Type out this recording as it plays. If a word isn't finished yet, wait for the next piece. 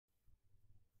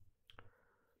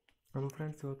Hello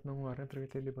friends, ಇವತ್ತು ನಾವು 6ನೇ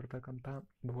ತರಗತಿಯಲ್ಲಿ ಬರ್ತಕ್ಕಂಥ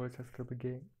ಭೂಗೋಳಶಾಸ್ತ್ರದ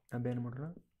ಬಗ್ಗೆ ಅಧ್ಯಯನ ಮಾಡೋಣ.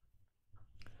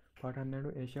 ಪಾಠ 12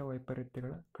 ಏಷ್ಯಾ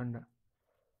ವೈಪರೀತ್ಯಗಳ ಖಂಡ.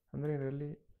 ಅಂದರೆ ಇದರಲ್ಲಿ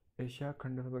ಏಷ್ಯಾ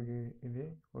ಖಂಡದ ಬಗ್ಗೆ ಇದೆ.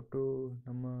 ಒಟ್ಟು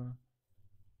ನಮ್ಮ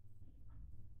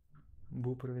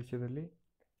ಭೂಪ್ರದೇಶದಲ್ಲಿ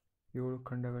 7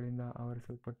 ಖಂಡಗಳಿಂದ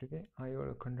ಆವರಿಸಲ್ಪಟ್ಟಿದೆ. ಆ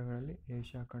 7 ಖಂಡಗಳಲ್ಲಿ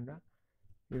ಏಷ್ಯಾ ಖಂಡ.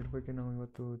 ಇದ್ರ ಬಗ್ಗೆ ನಾವು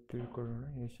ಇವತ್ತು ತಿಳ್ಕೊಳ್ಳೋಣ.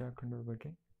 ಏಷ್ಯಾ ಖಂಡದ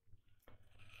ಬಗ್ಗೆ.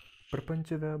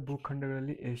 ಪ್ರಪಂಚದ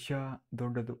ಭೂಖಂಡಗಳಲ್ಲಿ ಏಷ್ಯಾ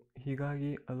ದೊಡ್ಡದು.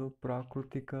 ಹೀಗಾಗಿ ಅದು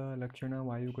ಪ್ರಾಕೃತಿಕ ಲಕ್ಷಣ,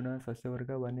 ವಾಯುಗುಣ, ಸಸ್ಯವರ್ಗ,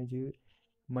 ವನ್ಯಜೀವಿ,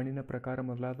 ಮಣ್ಣಿನ ಪ್ರಕಾರ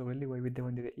ಮೊದಲಾದವುಗಳಲ್ಲಿ ವೈವಿಧ್ಯ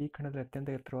ಹೊಂದಿದೆ. ಈ ಖಂಡದಲ್ಲಿ ಅತ್ಯಂತ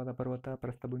ಎತ್ತರವಾದ ಪರ್ವತ,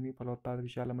 ಪ್ರಸ್ಥಭೂಮಿ, ಫಲವತ್ತಾದ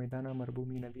ವಿಶಾಲ ಮೈದಾನ,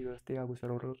 ಮರುಭೂಮಿ, ನದಿ ವ್ಯವಸ್ಥೆ ಹಾಗೂ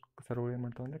ಸರೋವರಗಳು ಏನು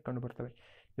ಮಾಡ್ತವೆ ಅಂದರೆ ಕಂಡುಬರ್ತವೆ.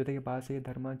 ಜೊತೆಗೆ ಭಾಷೆ,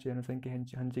 ಧರ್ಮ, ಜನಸಂಖ್ಯೆ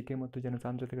ಹಂಚಿಕೆ ಮತ್ತು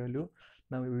ಜನಸಾಂದ್ರತೆಗಳಲ್ಲೂ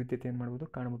ನಾವು ವೈವಿಧ್ಯತೆಯನ್ನು ಮಾಡ್ಬೋದು,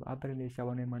 ಕಾಣಬಹುದು. ಆದ್ದರಿಂದ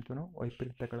ಏಷ್ಯಾವನ್ನು ಏನು ಮಾಡ್ತೀವಿ ನಾವು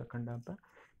ವೈಪರೀತ್ಯಗಳ ಖಂಡ ಅಂತ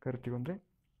ಕರಿತೀವಿ, ಅಂದರೆ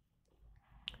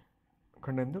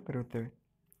ಖಂಡ ಎಂದು ಕರೆಯುತ್ತೇವೆ.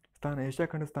 ಸ್ಥಾನ. ಏಷ್ಯಾ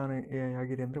ಖಂಡ ಸ್ಥಾನ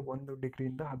ಹೇಗಿದೆ ಅಂದರೆ 1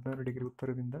 ಡಿಗ್ರಿಯಿಂದ 16 ಡಿಗ್ರಿ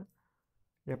ಉತ್ತರದಿಂದ,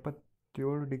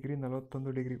 77 ಡಿಗ್ರಿ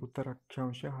 41 ಡಿಗ್ರಿ ಉತ್ತರ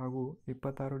ಅಕ್ಷಾಂಶ ಹಾಗೂ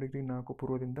 26 ಡಿಗ್ರಿ 4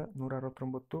 ಪೂರ್ವದಿಂದ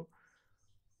 169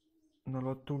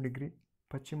 40 ಡಿಗ್ರಿ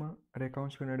ಪಶ್ಚಿಮ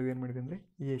ರೇಖಾಂಶಗಳ ನಡುವೆ ಏನು ಮಾಡಿದೆ ಅಂದರೆ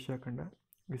ಈ ಏಷ್ಯಾ ಖಂಡ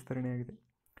ವಿಸ್ತರಣೆಯಾಗಿದೆ.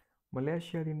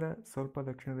 ಮಲೇಷ್ಯಾದಿಂದ ಸ್ವಲ್ಪ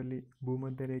ದಕ್ಷಿಣದಲ್ಲಿ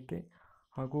ಭೂಮಧ್ಯ ರೇಖೆ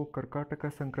ಹಾಗೂ ಕರ್ಕಾಟಕ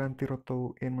ಸಂಕ್ರಾಂತಿ ವೃತ್ತವು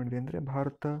ಏನು ಮಾಡಿದೆ ಅಂದರೆ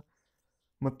ಭಾರತ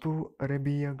ಮತ್ತು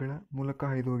ಅರೇಬಿಯಾಗಳ ಮೂಲಕ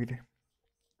ಹಾಯ್ದು ಹೋಗಿದೆ.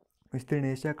 ವಿಸ್ತೀರ್ಣ.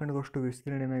 ಏಷ್ಯಾ ಖಂಡದಷ್ಟು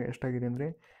ವಿಸ್ತೀರ್ಣ ಎಷ್ಟಾಗಿದೆ ಅಂದರೆ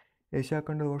ಏಷ್ಯಾ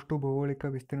ಖಂಡದಷ್ಟು ಭೌಗೋಳಿಕ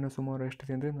ವಿಸ್ತೀರ್ಣ ಸುಮಾರು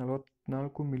ಎಷ್ಟಿದೆ ಅಂದರೆ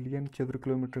 44 ಮಿಲಿಯನ್ ಚದುರ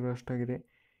ಕಿಲೋಮೀಟರ್ಗಳಷ್ಟಾಗಿದೆ.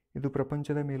 ಇದು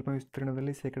ಪ್ರಪಂಚದ ಮೇಲ್ಮೈ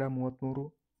ವಿಸ್ತೀರ್ಣದಲ್ಲಿ 33%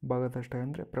 ಭಾಗದಷ್ಟಾಗಿದೆ.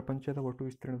 ಅಂದರೆ ಪ್ರಪಂಚದ ಒಟ್ಟು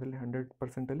ವಿಸ್ತೀರ್ಣದಲ್ಲಿ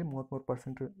 100%ಅಲ್ಲಿ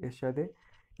 33%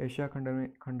 ಏಷ್ಯಾ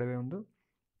ಖಂಡವೇ ಒಂದು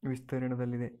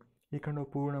ವಿಸ್ತೀರ್ಣದಲ್ಲಿದೆ. ಈ ಖಂಡವು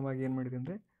ಪೂರ್ಣವಾಗಿ ಏನು ಮಾಡಿದೆ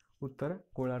ಅಂದರೆ ಉತ್ತರ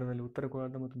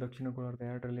ಗೋಳಾರ್ಧ ಮತ್ತು ದಕ್ಷಿಣ ಗೋಳಾರ್ಧ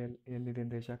ಎರಡರಲ್ಲಿ ಎಲ್ಲಿದೆ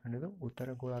ಅಂದರೆ ಏಷ್ಯಾ ಖಂಡದು ಉತ್ತರ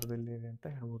ಗೋಳಾರ್ಧದಲ್ಲಿದೆ ಅಂತ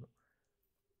ಹೇಳ್ಬೋದು.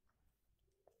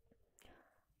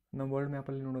 ನಾವು ವರ್ಲ್ಡ್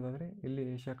ಮ್ಯಾಪಲ್ಲಿ ನೋಡೋದಾದರೆ ಇಲ್ಲಿ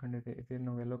ಏಷ್ಯಾ ಖಂಡ ಇದೆ. ಇದೇನು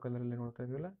ನಾವು ಯೆಲ್ಲೋ ಕಲರಲ್ಲಿ ನೋಡ್ತಾ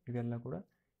ಇದೀವಲ್ಲ, ಇದೆಲ್ಲ ಕೂಡ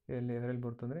ಎದರಲ್ಲಿ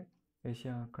ಬರ್ತಂದರೆ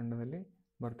ಏಷ್ಯಾ ಖಂಡದಲ್ಲಿ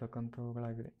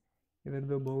ಬರ್ತಕ್ಕಂಥವುಗಳಾಗಿದೆ.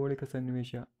 ಇದರದ್ದು ಭೌಗೋಳಿಕ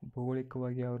ಸನ್ನಿವೇಶ,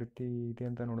 ಭೌಗೋಳಿಕವಾಗಿ ಯಾವ ರೀತಿ ಇದೆ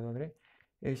ಅಂತ ನೋಡೋದಾದರೆ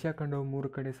ಏಷ್ಯಾ ಖಂಡವು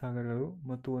 3 ಕಡೆ ಸಾಗರಗಳು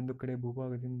ಮತ್ತು 1 ಕಡೆ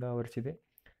ಭೂಭಾಗದಿಂದ ಆವರಿಸಿದೆ.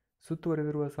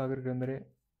 ಸುತ್ತುವರೆದಿರುವ ಸಾಗರಗಳೆಂದರೆ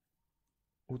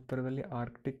ಉತ್ತರದಲ್ಲಿ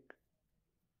ಆರ್ಕ್ಟಿಕ್,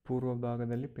 ಪೂರ್ವ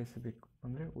ಭಾಗದಲ್ಲಿ ಪೆಸಿಫಿಕ್.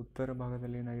 ಅಂದರೆ ಉತ್ತರ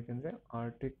ಭಾಗದಲ್ಲಿ ಏನಾಗಿದೆ ಅಂದರೆ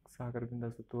ಆರ್ಕ್ಟಿಕ್ ಸಾಗರದಿಂದ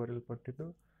ಸುತ್ತುವರಿಯಲ್ಪಟ್ಟಿದ್ದು,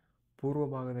 ಪೂರ್ವ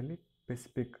ಭಾಗದಲ್ಲಿ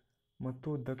ಪೆಸಿಫಿಕ್ ಮತ್ತು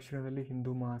ದಕ್ಷಿಣದಲ್ಲಿ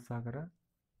ಹಿಂದೂ ಮಹಾಸಾಗರ,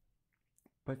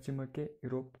 ಪಶ್ಚಿಮಕ್ಕೆ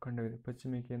ಯುರೋಪ್ ಖಂಡವಿದೆ.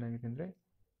 ಪಶ್ಚಿಮಕ್ಕೆ ಏನಾಗಿದೆ ಅಂದರೆ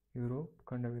ಯುರೋಪ್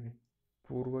ಖಂಡವಿದೆ.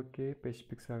 ಪೂರ್ವಕ್ಕೆ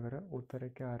ಪೆಸಿಫಿಕ್ ಸಾಗರ,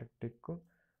 ಉತ್ತರಕ್ಕೆ ಆರ್ಕ್ಟಿಕ್ಕು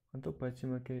ಮತ್ತು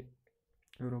ಪಶ್ಚಿಮಕ್ಕೆ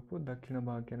ಯುರೋಪು, ದಕ್ಷಿಣ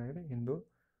ಭಾಗಕ್ಕೆ ಏನಾಗಿದೆ ಹಿಂದೂ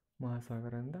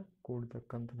ಮಹಾಸಾಗರದಿಂದ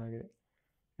ಕೂಡತಕ್ಕಂಥದ್ದಾಗಿದೆ.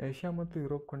 ಏಷ್ಯಾ ಮತ್ತು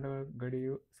ಯುರೋಪ್ ಖಂಡಗಳ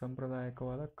ಗಡಿಯು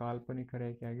ಸಾಂಪ್ರದಾಯಿಕವಾದ ಕಾಲ್ಪನಿಕ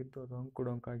ರೇಖೆಯಾಗಿದ್ದು ಅದು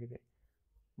ಅಂಕುಡೊಂಕಾಗಿದೆ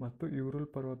ಮತ್ತು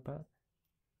ಯೂರಲ್ ಪರ್ವತ,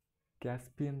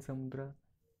 ಕ್ಯಾಸ್ಪಿಯನ್ ಸಮುದ್ರ,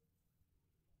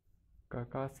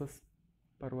 ಕಾಕಾಸಸ್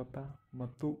ಪರ್ವತ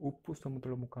ಮತ್ತು ಉಪ್ಪು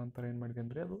ಸಮುದ್ರದ ಮುಖಾಂತರ ಏನು ಮಾಡಿದೆ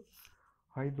ಅಂದರೆ ಅದು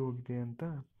ಹಾಯ್ದು ಹೋಗಿದೆ ಅಂತ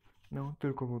ನಾವು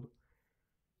ತಿಳ್ಕೊಬೋದು.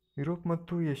 ಯುರೋಪ್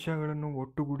ಮತ್ತು ಏಷ್ಯಾಗಳನ್ನು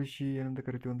ಒಟ್ಟುಗೂಡಿಸಿ ಏನಂತ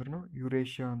ಕರಿತೀವಿ ಅಂದ್ರೆ ನಾವು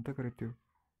ಯುರೇಷ್ಯಾ ಅಂತ ಕರಿತೀವಿ.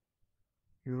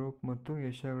 ಯುರೋಪ್ ಮತ್ತು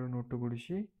ಏಷ್ಯಾಗಳನ್ನು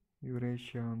ಒಟ್ಟುಗೂಡಿಸಿ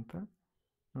ಯುರೇಷ್ಯಾ ಅಂತ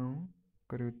ನಾವು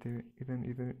ಕರೆಯುತ್ತೇವೆ.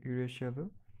 ಇದು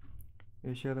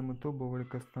ಏಷ್ಯಾದ ಮತ್ತು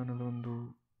ಭೌಗೋಳಿಕ ಸ್ಥಾನದ ಒಂದು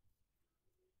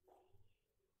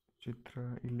ಚಿತ್ರ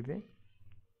ಇಲ್ಲಿದೆ.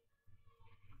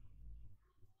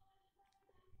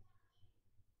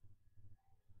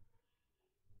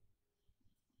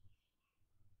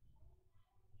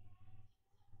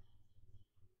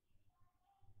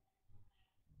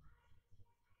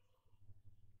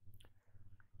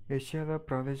 ಏಷ್ಯಾದ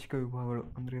ಪ್ರಾದೇಶಿಕ ವಿಭಾಗಗಳು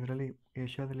ಅಂದರೆ ಇದರಲ್ಲಿ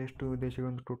ಏಷ್ಯಾದಲ್ಲಿ ಎಷ್ಟು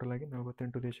ದೇಶಗಳಿಂದ ಟೋಟಲ್ ಆಗಿ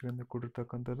 48 ದೇಶಗಳಿಂದ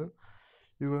ಕೂಡಿರ್ತಕ್ಕಂಥದ್ದು.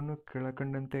 ಇವುಗಳನ್ನು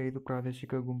ಕೆಳಕಂಡಂತೆ 5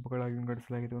 ಪ್ರಾದೇಶಿಕ ಗುಂಪುಗಳಾಗಿ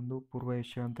ವಿಂಗಡಿಸಲಾಗಿದೆ. ಒಂದು ಪೂರ್ವ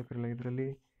ಏಷ್ಯಾ ಅಂತ ಕರೆಯಲಾಗಿದೆ. ಇದರಲ್ಲಿ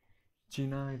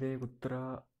ಚೀನಾ ಇದೆ, ಉತ್ತರ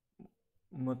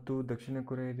ಮತ್ತು ದಕ್ಷಿಣ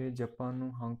ಕೊರಿಯಾ ಇದೆ, ಜಪಾನ್,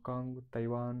 ಹಾಂಗ್ಕಾಂಗ್,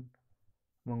 ತೈವಾನ್,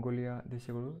 ಮಂಗೋಲಿಯಾ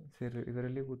ದೇಶಗಳು ಸೇರಿವೆ.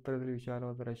 ಇದರಲ್ಲಿ ಉತ್ತರದಲ್ಲಿ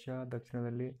ವಿಶಾಲವಾದ ರಷ್ಯಾ,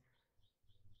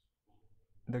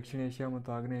 ದಕ್ಷಿಣ ಏಷ್ಯಾ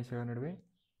ಮತ್ತು ಆಗ್ನೇಯ ಏಷ್ಯಾಗಳ ನಡುವೆ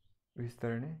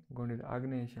ವಿಸ್ತರಣೆಗೊಂಡಿದೆ.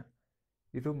 ಆಗ್ನೇಯ ಏಷ್ಯಾ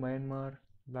ಇದು Myanmar,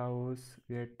 Laos,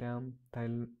 Vietnam,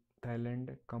 Thailand,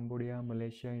 Cambodia,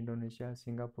 Malaysia, Indonesia,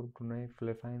 Singapore, Brunei,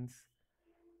 Philippines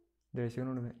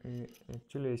ದೇಶಗಳು.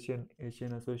 Actually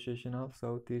Asian association of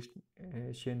south East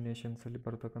Asian ನೇಷನ್ಸಲ್ಲಿ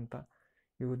ಬರ್ತಕ್ಕಂಥ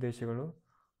ಇವು ದೇಶಗಳು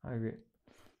ಆಗಿವೆ.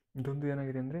 ಇದೊಂದು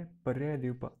ಏನಾಗಿದೆ ಅಂದರೆ ಪರ್ಯಾಯ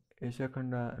ದ್ವೀಪ. ಏಷ್ಯಾ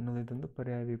ಖಂಡ ಅನ್ನೋದು ಇದೊಂದು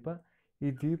ಪರ್ಯಾಯ ದ್ವೀಪ. ಈ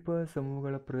ದ್ವೀಪ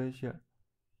ಸಮೂಹಗಳ ಪ್ರದೇಶ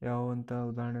ಯಾವಂತ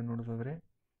ಉದಾಹರಣೆ ನೋಡೋದಾದರೆ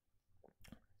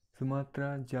ಸುಮಾತ್ರ,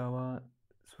 ಜಾವಾ,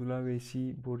 ಸುಲಾವೇಸಿ,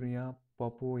 ಬೋರ್ನಿಯಾ,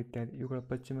 ಪಾಪುವಾ ಇತ್ಯಾದಿ. ಇವುಗಳ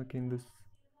ಪಶ್ಚಿಮಕ್ಕೆ ಹಿಂದೂ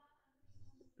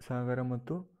ಸಾಗರ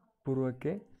ಮತ್ತು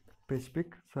ಪೂರ್ವಕ್ಕೆ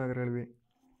ಪೆಸಿಫಿಕ್ ಸಾಗರಗಳಿವೆ.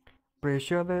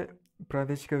 ಏಷ್ಯಾದ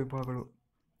ಪ್ರಾದೇಶಿಕ ವಿಭಾಗಗಳು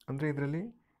ಅಂದರೆ ಇದರಲ್ಲಿ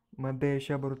ಮಧ್ಯ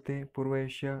ಏಷ್ಯಾ ಬರುತ್ತೆ, ಪೂರ್ವ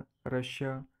ಏಷ್ಯಾ,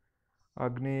 ರಷ್ಯಾ,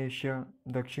 ಆಗ್ನೇಯ ಏಷ್ಯಾ,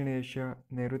 ದಕ್ಷಿಣ ಏಷ್ಯಾ,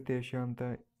 ನೈಋತ್ಯ ಏಷ್ಯಾ ಅಂತ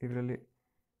ಇದರಲ್ಲಿ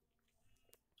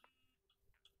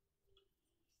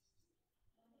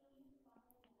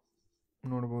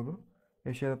ನೋಡ್ಬೋದು.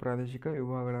 ಏಷ್ಯಾದ ಪ್ರಾದೇಶಿಕ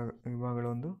ವಿಭಾಗಗಳ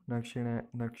ಒಂದು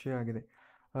ನಕ್ಷೆ ಆಗಿದೆ.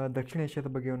 ದಕ್ಷಿಣ ಏಷ್ಯಾದ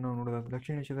ಬಗ್ಗೆ ನಾವು ನೋಡೋದಾದ್ರೆ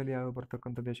ದಕ್ಷಿಣ ಏಷ್ಯಾದಲ್ಲಿ ಯಾವ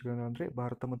ಬರ್ತಕ್ಕಂಥ ದೇಶಗಳು ಅಂದರೆ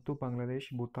ಭಾರತ ಮತ್ತು ಬಾಂಗ್ಲಾದೇಶ್,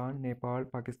 ಭೂತಾನ್, ನೇಪಾಳ್,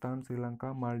 ಪಾಕಿಸ್ತಾನ್, ಶ್ರೀಲಂಕಾ,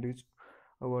 ಮಾಲ್ಡೀವ್ಸ್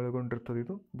ಒಳಗೊಂಡಿರ್ತದೆ.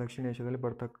 ಇದು ದಕ್ಷಿಣ ಏಷ್ಯಾದಲ್ಲಿ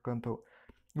ಬರ್ತಕ್ಕಂಥವು.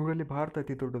 ಇವುಗಳಲ್ಲಿ ಭಾರತ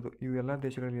ಅತಿ ದೊಡ್ಡದು. ಇವು ಎಲ್ಲ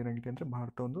ದೇಶಗಳಲ್ಲಿ ಏನಾಗಿದೆ ಅಂದರೆ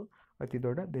ಭಾರತ ಒಂದು ಅತಿ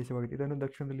ದೊಡ್ಡ ದೇಶವಾಗಿದೆ. ಇದನ್ನು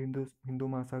ದಕ್ಷಿಣದಲ್ಲಿ ಹಿಂದೂ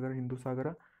ಮಹಾಸಾಗರ, ಹಿಂದೂ ಸಾಗರ,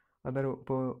 ಅದರ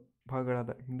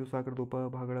ಉಪಭಾಗಗಳಾದ ಹಿಂದೂ ಸಾಗರದ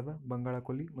ಉಪಭಾಗಗಳಾದ ಬಂಗಾಳ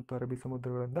ಕೊಲ್ಲಿ ಮತ್ತು ಅರಬ್ಬಿ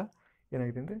ಸಮುದ್ರಗಳಿಂದ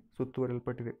ಏನಾಗಿದೆ ಅಂದರೆ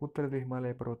ಸುತ್ತುವರಿಯಲ್ಪಟ್ಟಿದೆ. ಉತ್ತರದಲ್ಲಿ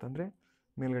ಹಿಮಾಲಯ ಪರ್ವತ ಅಂದರೆ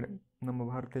ಮೇಲ್ಗಡೆ ನಮ್ಮ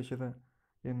ಭಾರತ ದೇಶದ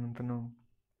ಏನಂತ ನಾವು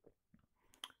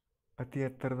ಅತಿ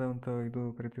ಎತ್ತರದ ಇದು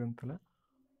ಕರಿತೀವಂತಲ್ಲ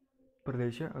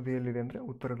ಪ್ರದೇಶ, ಅದು ಎಲ್ಲಿದೆ ಅಂದರೆ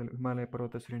ಉತ್ತರದಲ್ಲಿ ಹಿಮಾಲಯ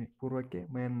ಪರ್ವತ ಶ್ರೇಣಿ. ಪೂರ್ವಕ್ಕೆ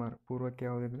ಮಯನ್ಮಾರ್, ಪೂರ್ವಕ್ಕೆ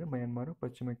ಯಾವುದಿದೆ ಅಂದರೆ ಮಯನ್ಮಾರ್,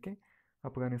 ಪಶ್ಚಿಮಕ್ಕೆ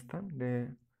ಅಫ್ಘಾನಿಸ್ತಾನ್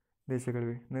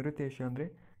ದೇಶಗಳಿವೆ. ನೈಋತ್ಯ ಏಷ್ಯಾ ಅಂದರೆ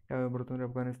ಯಾವ ಬರುತ್ತೆ ಅಂದರೆ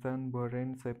Afghanistan,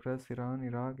 Bahrain, Cyprus, Iran,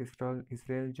 Iraq,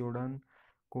 Israel, Jordan,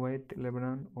 Kuwait,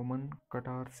 Lebanon, Oman,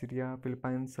 Qatar, Syria,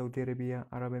 Philippines, Saudi Arabia,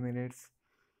 Arab Emirates,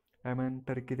 Yaman,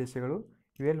 Turkey ದೇಶಗಳು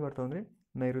ಇವೆಲ್ಲಿ ಬರ್ತಾವೆ ಅಂದರೆ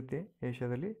ನೈಋತ್ಯ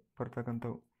ಏಷ್ಯಾದಲ್ಲಿ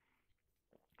ಬರ್ತಕ್ಕಂಥವು.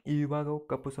 ಈ ವಿಭಾಗವು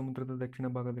ಕಪ್ಪು ಸಮುದ್ರದ ದಕ್ಷಿಣ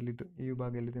ಭಾಗದಲ್ಲಿದ್ದು, ಈ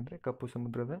ವಿಭಾಗ ಎಲ್ಲಿದೆ ಅಂದರೆ ಕಪ್ಪು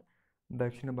ಸಮುದ್ರದ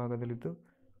ದಕ್ಷಿಣ ಭಾಗದಲ್ಲಿದ್ದು,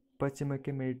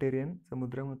 ಪಶ್ಚಿಮಕ್ಕೆ ಮೆಡಿಟೇರಿಯನ್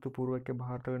ಸಮುದ್ರ ಮತ್ತು ಪೂರ್ವಕ್ಕೆ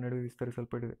ಭಾರತಗಳ ನಡುವೆ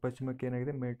ವಿಸ್ತರಿಸಲ್ಪಟ್ಟಿದೆ. ಪಶ್ಚಿಮಕ್ಕೆ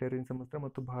ಏನಾಗಿದೆ ಮೆಡಿಟೇರಿಯನ್ ಸಮುದ್ರ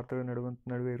ಮತ್ತು ಭಾರತಗಳ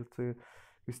ನಡುವೆ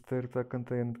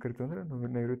ವಿಸ್ತರಿರ್ತಕ್ಕಂಥ ಏನು ಕರಿತೀವಿ ಅಂದರೆ ನಾವು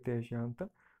ನೈಋತ್ಯ ಏಷ್ಯಾ ಅಂತ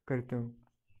ಕರಿತೇವೆ.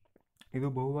 ಇದು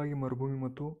ಬಹುವಾಗಿ ಮರುಭೂಮಿ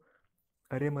ಮತ್ತು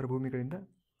ಅರೆ ಮರುಭೂಮಿಗಳಿಂದ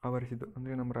ಆವರಿಸಿದ್ದು.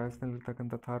 ಅಂದರೆ ನಮ್ಮ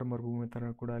ರಾಜಸ್ಥಾನದಲ್ಲಿರ್ತಕ್ಕಂಥ ಥಾರ್ ಮರುಭೂಮಿ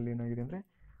ಥರ ಕೂಡ ಅಲ್ಲಿ ಏನಾಗಿದೆ ಅಂದರೆ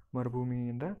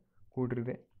ಮರುಭೂಮಿಯಿಂದ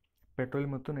ಕೂಡಿರಿದೆ. ಪೆಟ್ರೋಲ್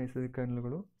ಮತ್ತು ನೈಸರ್ಗಿಕ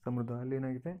ಅನಿಲಗಳು ಸಮೃದ್ಧ. ಅಲ್ಲಿ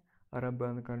ಏನಾಗಿದೆ ಅರಬ್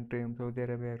ಕಂಟ್ರಿ, ಸೌದಿ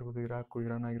ಅರೇಬಿಯಾ ಇರ್ಬೋದು, ಇರಾಕ್,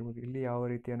 ಇರಾನ್ ಆಗಿರ್ಬೋದು, ಇಲ್ಲಿ ಯಾವ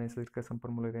ರೀತಿಯ ನೈಸರ್ಗಿಕ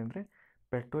ಸಂಪನ್ಮೂಲ ಇದೆ ಅಂದರೆ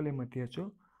ಪೆಟ್ರೋಲಿಯಂ ಅತಿ ಹೆಚ್ಚು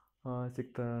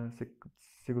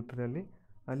ಸಿಗುತ್ತದೆ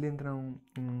ಅಲ್ಲಿಂದ ನಾವು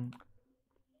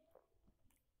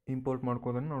ಇಂಪೋರ್ಟ್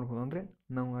ಮಾಡ್ಕೋದನ್ನು ನೋಡ್ಬೋದು. ಅಂದರೆ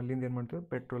ನಾವು ಅಲ್ಲಿಂದ ಏನು ಮಾಡ್ತೀವಿ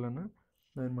ಪೆಟ್ರೋಲನ್ನು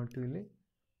ನಾವು ಏನು ಮಾಡ್ತೀವಿ ಇಲ್ಲಿ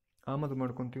ಆಮದು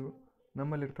ಮಾಡ್ಕೊತೀವಿ.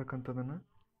 ನಮ್ಮಲ್ಲಿರ್ತಕ್ಕಂಥದ್ದನ್ನು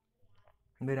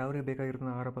ಬೇರೆ ಅವ್ರಿಗೆ ಬೇಕಾಗಿರೋ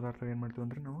ಆಹಾರ ಪದಾರ್ಥ ಏನು ಮಾಡ್ತೀವಿ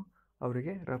ಅಂದರೆ ನಾವು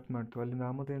ಅವರಿಗೆ ರಫ್ತು ಮಾಡ್ತೀವಿ. ಅಲ್ಲಿಂದ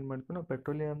ಆಮದು ಏನು ಮಾಡ್ತೀವಿ ನಾವು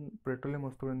ಪೆಟ್ರೋಲಿಯಂ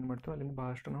ವಸ್ತುಗಳು ಏನು ಮಾಡ್ತೀವಿ ಅಲ್ಲಿಂದ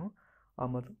ಭಾಳಷ್ಟು ನಾವು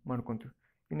ಆಮದು ಮಾಡ್ಕೊತೀವಿ.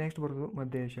 ನೆಕ್ಸ್ಟ್ ಬರೋದು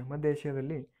ಮಧ್ಯ ಏಷ್ಯಾ. ಮಧ್ಯ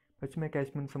ಏಷ್ಯಾದಲ್ಲಿ ಪಶ್ಚಿಮ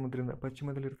ಕ್ಯಾಸ್ಪಿಯನ್ ಸಮುದ್ರದಿಂದ,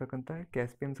 ಪಶ್ಚಿಮದಲ್ಲಿರ್ತಕ್ಕಂಥ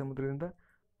ಕ್ಯಾಸ್ಪಿಯನ್ ಸಮುದ್ರದಿಂದ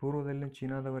ಪೂರ್ವದಲ್ಲಿ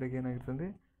ಚೀನಾದವರೆಗೆ ಏನಾಗಿರ್ತದೆ ಅಂದರೆ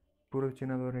ಪೂರ್ವ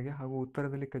ಚೀನಾದವರೆಗೆ ಹಾಗೂ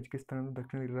ಉತ್ತರದಲ್ಲಿ ಕಜಕಿಸ್ತಾನ,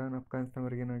 ದಕ್ಷಿಣ ಇರಾನ್,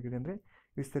 ಅಫ್ಘಾನಿಸ್ತಾನವರೆಗೆ ಏನಾಗಿದೆ ಅಂದರೆ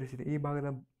ವಿಸ್ತರಿಸಿದೆ. ಈ ಭಾಗದ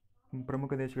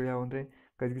ಪ್ರಮುಖ ದೇಶಗಳು ಯಾವುವು ಅಂದರೆ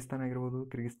ಕಜಕಿಸ್ತಾನ ಆಗಿರ್ಬೋದು,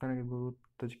 ಕಿರ್ಗಿಸ್ತಾನ್ ಆಗಿರ್ಬೋದು,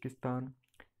 ತಜಿಕಿಸ್ತಾನ್,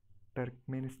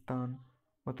 ಟರ್ಕ್ಮೆನಿಸ್ತಾನ್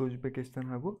ಮತ್ತು ಉಜ್ಬೇಕಿಸ್ತಾನ್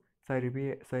ಹಾಗೂ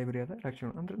ಸೈಬೀರಿಯಾದ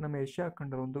ಲಕ್ಷಣಗಳು. ಅಂದರೆ ನಮ್ಮ ಏಷ್ಯಾ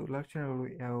ಖಂಡದ ಒಂದು ಲಕ್ಷಣಗಳು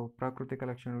ಯಾವ ಪ್ರಾಕೃತಿಕ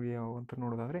ಲಕ್ಷಣಗಳು ಯಾವುವು ಅಂತ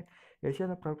ನೋಡೋದಾದರೆ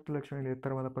ಏಷ್ಯಾದ ಪ್ರಾಕೃತಿಕ ಲಕ್ಷಣಗಳಲ್ಲಿ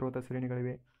ಎತ್ತರವಾದ ಪರ್ವತ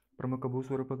ಶ್ರೇಣಿಗಳಿವೆ, ಪ್ರಮುಖ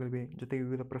ಭೂಸ್ವರೂಪಗಳಿವೆ, ಜೊತೆಗೆ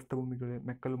ವಿವಿಧ ಪ್ರಸ್ಥಭೂಮಿಗಳಿವೆ,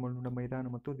 ಮೆಕ್ಕಲು ಮಣ್ಣುಳ್ಳ ಮೈದಾನ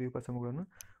ಮತ್ತು ದ್ವೀಪ ಸಮೂಹಗಳನ್ನು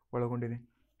ಒಳಗೊಂಡಿದೆ.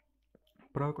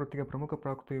 ಪ್ರಮುಖ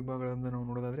ಪ್ರಾಕೃತಿಕ ವಿಭಾಗಗಳನ್ನು ನಾವು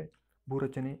ನೋಡೋದಾದರೆ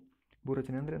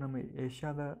ಭೂರಚನೆ ಅಂದರೆ ನಮ್ಮ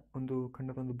ಏಷ್ಯಾದ ಒಂದು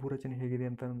ಖಂಡದ ಒಂದು ಭೂರಚನೆ ಹೇಗಿದೆ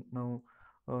ಅಂತ ನಾವು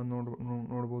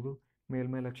ನೋಡ್ಬೋದು.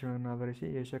 ಮೇಲ್ಮೈ ಲಕ್ಷಣಗಳನ್ನು ಆಧರಿಸಿ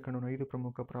ಏಷ್ಯಾ ಖಂಡವನ್ನು 5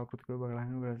 ಪ್ರಮುಖ ಪ್ರಾಕೃತಿಕ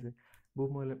ವಿಭಾಗಗಳನ್ನು ವಿಂಗಡಿಸಿದೆ.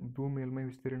 ಭೂ ಮೇಲ್ಮೈ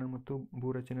ವಿಸ್ತೀರ್ಣ ಮತ್ತು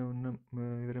ಭೂರಚನೆಯನ್ನು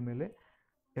ಇದರ ಮೇಲೆ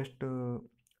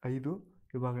 5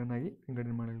 ವಿಭಾಗಗಳನ್ನಾಗಿ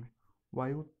ವಿಂಗಡಣೆ ಮಾಡಲಾಗಿದೆ.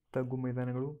 ವಾಯು ತಗ್ಗು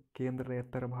ಮೈದಾನಗಳು, ಕೇಂದ್ರದ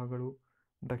ಎತ್ತರ ಭಾಗಗಳು,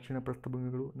 ದಕ್ಷಿಣ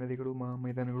ಪ್ರಸ್ಥಭೂಮಿಗಳು, ನದಿಗಳು,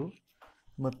 ಮೈದಾನಗಳು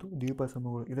ಮತ್ತು ದ್ವೀಪ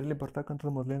ಸಮೂಹಗಳು. ಇದರಲ್ಲಿ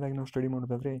ಬರ್ತಕ್ಕಂಥದ್ದು ಮೊದಲನೇದಾಗಿ ನಾವು ಸ್ಟಡಿ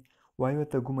ಮಾಡೋದಾದರೆ ವಾಯುವ್ಯ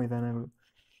ತಗ್ಗು ಮೈದಾನಗಳು.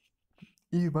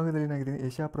 ಈ ವಿಭಾಗದಲ್ಲಿ ಏನಾಗಿದೆ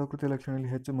ಏಷ್ಯಾ ಪ್ರಕೃತಿ ಲಕ್ಷಣಗಳಲ್ಲಿ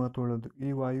ಹೆಚ್ಚು ಮಹತ್ವವುಳ್ಳದ್ದು. ಈ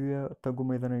ವಾಯುವ್ಯ ತಗ್ಗು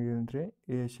ಮೈದಾನ ಅಂದರೆ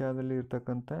ಏಷ್ಯಾದಲ್ಲಿ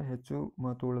ಇರ್ತಕ್ಕಂಥ ಹೆಚ್ಚು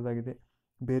ಮಹತ್ವವುಳ್ಳದಾಗಿದೆ.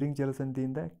 ಬೇರಿಂಗ್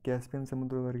ಜಲಸಂಧಿಯಿಂದ ಕ್ಯಾಸ್ಪಿಯನ್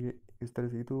ಸಮುದ್ರದವರೆಗೆ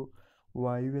ವಿಸ್ತರಿಸಿ. ಇದು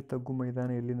ವಾಯುವ್ಯ ತಗ್ಗು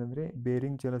ಮೈದಾನ ಎಲ್ಲಿಂದಂದರೆ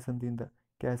ಬೇರಿಂಗ್ ಜಲಸಂಧಿಯಿಂದ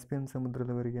ಕ್ಯಾಸ್ಪಿಯನ್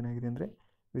ಸಮುದ್ರದವರೆಗೆ ಏನಾಗಿದೆ ಅಂದರೆ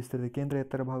ವಿಸ್ತರಿಸಿದೆ. ಕೇಂದ್ರ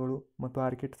ಎತ್ತರ ಭಾಗಗಳು ಮತ್ತು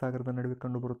ಆರ್ಕಿಟಿಕ್ ಸಾಗರದ ನಡುವೆ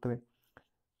ಕಂಡುಬರುತ್ತವೆ.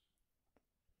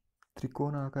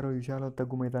 ತ್ರಿಕೋನ ಆಕಾರದ ವಿಶಾಲವಾದ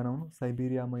ತಗ್ಗು ಮೈದಾನವನ್ನು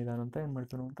ಸೈಬೀರಿಯಾ ಮೈದಾನ ಅಂತ ಏನು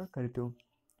ಮಾಡ್ತೀವಿ ಅಂತ ಕರಿತೀವಿ.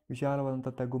 ವಿಶಾಲವಾದಂಥ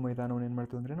ತಗ್ಗು ಮೈದಾನವನ್ನು ಏನು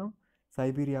ಮಾಡ್ತೀವಿ ಅಂದರೆ ನಾವು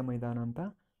ಸೈಬೀರಿಯಾ ಮೈದಾನ ಅಂತ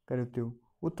ಕರಿತೀವಿ.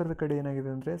 ಉತ್ತರದ ಕಡೆ ಏನಾಗಿದೆ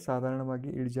ಅಂದರೆ ಸಾಧಾರಣವಾಗಿ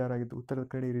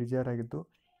ಇಳಿಜಾರಾಗಿದ್ದು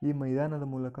ಈ ಮೈದಾನದ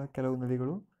ಮೂಲಕ ಕೆಲವು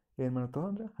ನದಿಗಳು ಏನು ಮಾಡ್ತಾವೆ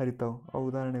ಅಂದರೆ ಹರಿತಾವೆ. ಅವು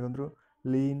ಉದಾಹರಣೆಗೆ ಅಂದರು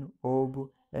ಲೀನ್, ಓಬ್,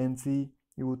 ಎನ್ಸಿ.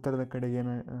 ಇವು ಉತ್ತರದ ಕಡೆಗೆ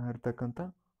ಹರಿತಕ್ಕಂಥ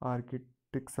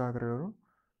ಆರ್ಕಿಟಿಕ್ ಸಾಗರಗಳು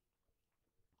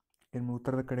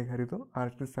ಉತ್ತರದ ಕಡೆಗೆ ಹರಿದು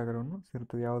ಆರ್ಕಿಟಿಕ್ ಸಾಗರವನ್ನು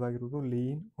ಸೇರುತ್ತವೆ. ಯಾವುದಾಗಿರ್ಬೋದು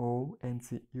ಲೀನ್, ಓಬ್,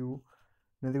 ಎನ್ಸಿ. ಇವು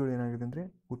ನದಿಗಳು ಏನಾಗಿದೆ ಅಂದರೆ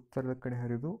ಉತ್ತರದ ಕಡೆ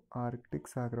ಹರಿದು ಆರ್ಕಿಟಿಕ್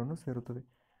ಸಾಗರವನ್ನು ಸೇರುತ್ತದೆ.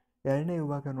 ಎರಡನೇ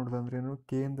ವಿಭಾಗ ನೋಡೋದಂದ್ರೆ ಏನು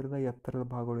ಕೇಂದ್ರದ ಎತ್ತರದ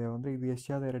ಭಾಗಗಳು ಯಾವಂದರೆ ಇದು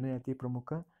ಏಷ್ಯಾದ ಎರಡನೇ ಅತಿ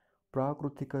ಪ್ರಮುಖ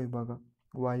ಪ್ರಾಕೃತಿಕ ವಿಭಾಗ.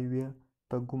 ವಾಯುವ್ಯ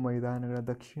ತಗ್ಗು ಮೈದಾನಗಳ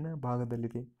ದಕ್ಷಿಣ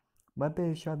ಭಾಗದಲ್ಲಿದೆ. ಮಧ್ಯ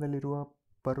ಏಷ್ಯಾದಲ್ಲಿರುವ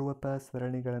ಪರ್ವತ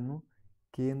ಸರಣಿಗಳನ್ನು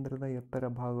ಕೇಂದ್ರದ ಎತ್ತರ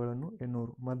ಭಾಗಗಳನ್ನು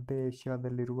ಎನ್ನುವರು. ಮಧ್ಯ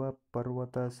ಏಷ್ಯಾದಲ್ಲಿರುವ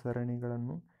ಪರ್ವತ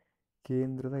ಸರಣಿಗಳನ್ನು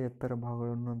ಕೇಂದ್ರದ ಎತ್ತರ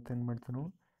ಭಾಗಗಳನ್ನು ಅಂತ ಏನು ಮಾಡ್ತೀವಿ ನಾವು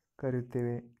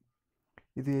ಕರೆಯುತ್ತೇವೆ.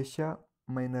 ಇದು ಏಷ್ಯಾ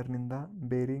ಮೈನರ್ನಿಂದ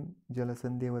ಬೇರಿಂಗ್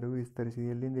ಜಲಸಂಧಿಯವರೆಗೂ ವಿಸ್ತರಿಸಿದೆ.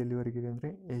 ಎಲ್ಲಿಂದ ಎಲ್ಲಿವರೆಗಿದೆ ಅಂದರೆ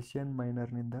ಏಷ್ಯನ್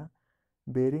ಮೈನರ್ನಿಂದ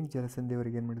ಬೇರಿಂಗ್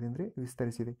ಜಲಸಂಧಿಯವರೆಗೆ ಏನು ಮಾಡಿದೆ ಅಂದರೆ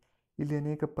ವಿಸ್ತರಿಸಿದೆ. ಇಲ್ಲಿ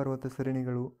ಅನೇಕ ಪರ್ವತ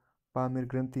ಸರಣಿಗಳು ಪಾಮೀರ್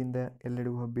ಗ್ರಂಥಿಯಿಂದ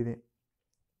ಎಲ್ಲೆಡೆಗೂ ಹಬ್ಬಿದೆ.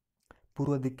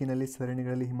 ಪೂರ್ವ ದಿಕ್ಕಿನಲ್ಲಿ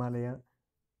ಸರಣಿಗಳಲ್ಲಿ ಹಿಮಾಲಯ,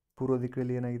 ಪೂರ್ವ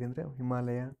ದಿಕ್ಕಿನಲ್ಲಿ ಏನಾಗಿದೆ ಅಂದರೆ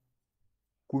ಹಿಮಾಲಯ,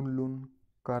 ಕುನ್ಲುನ್,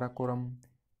 ಕಾರಾಕೋರಂ,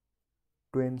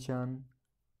 ಟ್ವೇನ್ಶಾನ್,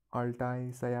 ಆಲ್ಟಾಯ್,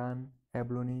 ಸಯಾನ್,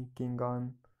 ಎಬ್ಲೋನಿ, ಕಿಂಗಾನ್,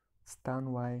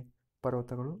 ಸ್ಟಾನ್ವಾಯ್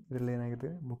ಪರ್ವತಗಳು ಇದರಲ್ಲಿ ಏನಾಗಿದೆ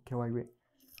ಮುಖ್ಯವಾಗಿವೆ.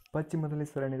 ಪಶ್ಚಿಮದಲ್ಲಿ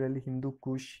ಸರಣಿಗಳಲ್ಲಿ ಹಿಂದೂ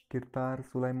ಕುಶ್, ಕಿರ್ತಾರ್,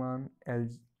 ಸುಲೈಮಾನ್,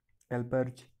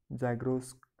 ಎಲ್ಬರ್ಜ್,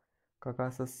 ಜಾಗ್ರೋಸ್,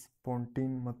 ಕಕಾಸಸ್,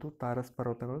 ಪೊಂಟಿನ್ ಮತ್ತು ತಾರಸ್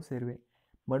ಪರ್ವತಗಳು ಸೇರಿವೆ.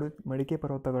 ಮಡಿಕೆ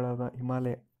ಪರ್ವತಗಳಾದ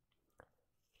ಹಿಮಾಲಯ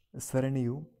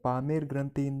ಸರಣಿಯು ಪಾಮೀರ್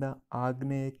ಗ್ರಂಥಿಯಿಂದ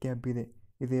ಆಗ್ನೇಯಕ್ಕೆ ಹಬ್ಬಿದೆ.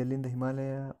 ಇದು ಎಲ್ಲಿಂದ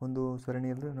ಹಿಮಾಲಯ ಒಂದು ಸರಣಿ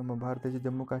ಅಂದರೆ ನಮ್ಮ ಭಾರತ ದೇಶ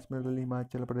ಜಮ್ಮು ಕಾಶ್ಮೀರದಲ್ಲಿ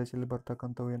ಹಿಮಾಚಲ ಪ್ರದೇಶದಲ್ಲಿ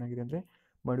ಬರ್ತಕ್ಕಂಥವು ಏನಾಗಿದೆ ಅಂದರೆ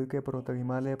ಮಡಿಕೆ ಪರ್ವತ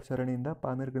ಹಿಮಾಲಯ ಸರಣಿಯಿಂದ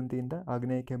ಪಾಮೀರ್ ಗ್ರಂಥಿಯಿಂದ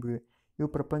ಆಗ್ನೇಯಕ್ಕೆ ಹಬ್ಬಿವೆ. ಇವು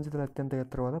ಪ್ರಪಂಚದಲ್ಲಿ ಅತ್ಯಂತ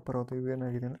ಎತ್ತರವಾದ ಪರ್ವತ. ಇವು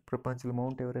ಏನಾಗಿದೆ ಅಂದರೆ ಪ್ರಪಂಚದಲ್ಲಿ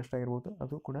ಮೌಂಟ್ ಎವರೆಸ್ಟ್ ಆಗಿರ್ಬೋದು,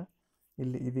 ಅದು ಕೂಡ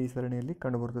ಈ ಸರಣಿಯಲ್ಲಿ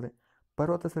ಕಂಡುಬರುತ್ತದೆ.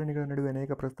 ಪರ್ವತ ಸರಣಿಗಳ ನಡುವೆ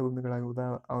ಅನೇಕ ಪ್ರಸ್ಥಭೂಮಿಗಳಾಗುವುದು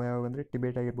ಅವು ಯಾವುವೆಂದರೆ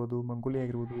ಟಿಬೇಟ್ ಆಗಿರ್ಬೋದು, ಮಂಗೋಲಿಯಾ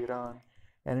ಆಗಿರ್ಬೋದು, ಇರಾನ್,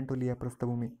 ಆ್ಯನಟೋಲಿಯಾ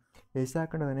ಪ್ರಸ್ಥಭೂಮಿ. ಏಷ್ಯಾ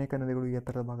ಖಂಡದ ಅನೇಕ ನದಿಗಳು ಈ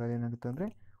ಎತ್ತರದ ಭಾಗದಲ್ಲಿ ಏನಾಗುತ್ತೆ ಅಂದರೆ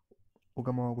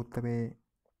ಉಗಮವಾಗುತ್ತವೆ.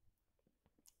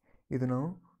 ಇದು ನಾವು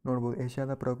ನೋಡ್ಬೋದು.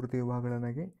 ಏಷ್ಯಾದ ಪ್ರಕೃತಿ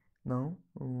ವಿಭಾಗಗಳನ್ನಾಗಿ ನಾವು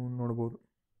ನೋಡ್ಬೋದು.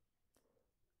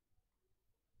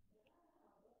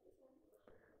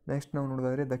 ನೆಕ್ಸ್ಟ್ ನಾವು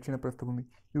ನೋಡೋದಾದರೆ ದಕ್ಷಿಣ ಪ್ರಸ್ಥಭೂಮಿ.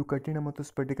 ಇವು ಕಠಿಣ ಮತ್ತು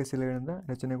ಸ್ಫಟಿಕ ಶಿಲೆಗಳಿಂದ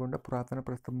ರಚನೆಗೊಂಡ ಪುರಾತನ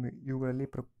ಪ್ರಸ್ಥಭೂಮಿ. ಇವುಗಳಲ್ಲಿ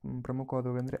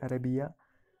ಪ್ರಮುಖವಾದವುಗಳೆಂದರೆ ಅರೇಬಿಯಾ,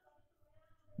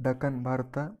 ದಕ್ಕನ್,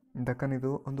 ಭಾರತ. ದಕ್ಕನ್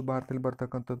ಇದು ಒಂದು ಭಾರತದಲ್ಲಿ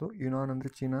ಬರ್ತಕ್ಕಂಥದ್ದು. ಯುನಾನ್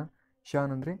ಅಂದರೆ ಚೀನಾ,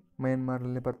 ಶಾನ್ ಅಂದರೆ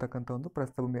ಮಯನ್ಮಾರ್ನಲ್ಲಿ ಬರ್ತಕ್ಕಂಥ ಒಂದು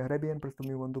ಪ್ರಸ್ಥಭೂಮಿ. ಅರೇಬಿಯನ್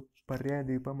ಪ್ರಸ್ಥಭೂಮಿ ಒಂದು ಪರ್ಯಾಯ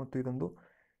ದ್ವೀಪ ಮತ್ತು ಇದೊಂದು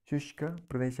ಶುಷ್ಕ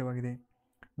ಪ್ರದೇಶವಾಗಿದೆ.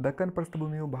 ದಕ್ಕನ್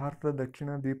ಪ್ರಸ್ಥಭೂಮಿಯು ಭಾರತದ ದಕ್ಷಿಣ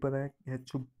ದ್ವೀಪದ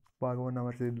ಹೆಚ್ಚು ಭಾಗವನ್ನು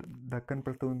ಆವರಿಸಿದೆ. ದಕ್ಕನ್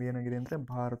ಪ್ರಸ್ಥಭೂಮಿ ಏನಾಗಿದೆ ಅಂದರೆ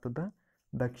ಭಾರತದ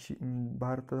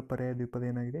ಪರ್ಯಾಯ ದ್ವೀಪದ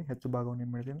ಏನಾಗಿದೆ ಹೆಚ್ಚು ಭಾಗವನ್ನು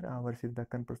ಏನು ಮಾಡಿದೆ ಅಂದರೆ ಆವರಿಸಿದೆ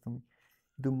ದಕ್ಕನ್ ಪ್ರಸ್ಥಭೂಮಿ.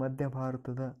 ಇದು ಮಧ್ಯ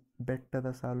ಭಾರತದ ಬೆಟ್ಟದ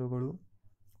ಸಾಲುಗಳು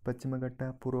ಪಶ್ಚಿಮ ಘಟ್ಟ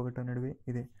ಪೂರ್ವ ಘಟ್ಟ ನಡುವೆ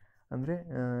ಇದೆ. ಅಂದರೆ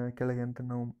ಕೆಳಗೆ ಅಂತ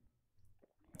ನಾವು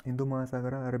ಹಿಂದೂ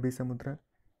ಮಹಾಸಾಗರ, ಅರಬ್ಬಿ ಸಮುದ್ರ,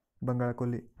 ಬಂಗಾಳ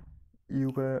ಕೊಲ್ಲಿ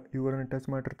ಇವುಗಳನ್ನು ಟಚ್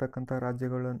ಮಾಡಿರ್ತಕ್ಕಂಥ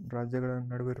ರಾಜ್ಯಗಳ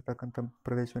ನಡುವೆ ಇರತಕ್ಕಂಥ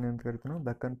ಪ್ರದೇಶವನ್ನು ಅಂತ ಕರಿತೀವಿ ನಾವು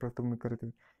ದಕ್ಕನ್ ಪ್ರಸ್ಥಭೂಮಿ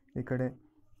ಕರಿತೀವಿ. ಈ ಕಡೆ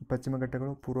ಪಶ್ಚಿಮ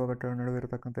ಘಟ್ಟಗಳು ಪೂರ್ವ ಘಟ್ಟಗಳ ನಡುವೆ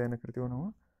ಇರತಕ್ಕಂಥ ಏನು ಕರಿತೀವಿ ನಾವು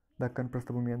ದಕ್ಕನ್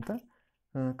ಪ್ರಸ್ಥಭೂಮಿ ಅಂತ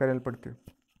ಕರೆಯಲ್ಪಡ್ತೀವಿ.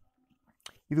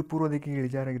 ಇದು ಪೂರ್ವ ದಿಕ್ಕಿಗೆ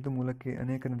ಇಳಿಜಾರಾಗಿದ್ದು ಮೂಲಕ್ಕೆ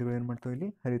ಅನೇಕ ನದಿಗಳು ಏನು ಮಾಡ್ತಾವೆ ಇಲ್ಲಿ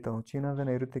ಹರಿತಾವೆ. ಚೀನಾದ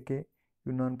ನೈಋತ್ಯಕ್ಕೆ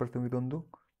ಯುನಾನ್ ಪ್ರಸ್ಥಭೂಮಿ ಇದೊಂದು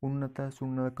ಉನ್ನತ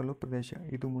ಸುಣ್ಣದ ಕಲ್ಲು ಪ್ರದೇಶ.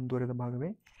 ಇದು ಮುಂದುವರೆದ ಭಾಗವೇ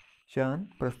ಶಾನ್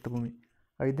ಪ್ರಸ್ಥಭೂಮಿ.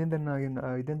 ಐದನೇದ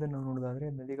ನಾವು ನೋಡೋದಾದರೆ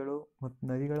ನದಿಗಳು ಮತ್ತು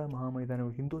ನದಿಗಳ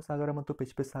ಮಹಾಮೈದಾನಗಳು. ಹಿಂದೂ ಸಾಗರ ಮತ್ತು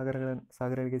ಪೆಸಿಫಿಕ್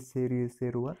ಸಾಗರಗಳಿಗೆ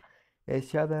ಸೇರುವ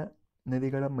ಏಷ್ಯಾದ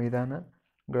ನದಿಗಳ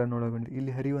ಮೈದಾನಗಳನ್ನು ಒಳಗೊಂಡಿದೆ.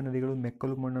 ಇಲ್ಲಿ ಹರಿಯುವ ನದಿಗಳು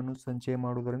ಮೆಕ್ಕಲು ಮಣ್ಣನ್ನು ಸಂಚಯ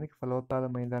ಮಾಡುವುದರೊಂದಿಗೆ ಫಲವತ್ತಾದ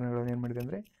ಮೈದಾನಗಳನ್ನು ಏನು ಮಾಡಿದೆ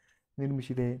ಅಂದರೆ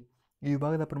ನಿರ್ಮಿಸಿದೆ. ಈ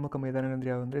ವಿಭಾಗದ ಪ್ರಮುಖ ಮೈದಾನಗಳೆಂದರೆ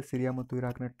ಯಾವುವೆಂದರೆ ಸಿರಿಯಾ ಮತ್ತು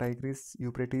ಇರಾಕ್ನ ಟೈಗ್ರಿಸ್,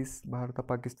 ಯೂಫ್ರೆಟಿಸ್, ಭಾರತ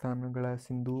ಪಾಕಿಸ್ತಾನಗಳ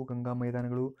ಸಿಂಧೂ ಗಂಗಾ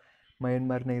ಮೈದಾನಗಳು,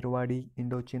 ಮಯನ್ಮಾರಿನ ಇರುವಾಡಿ,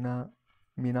 ಇಂಡೋಚೀನಾ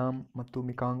ಮಿನಾಮ್ ಮತ್ತು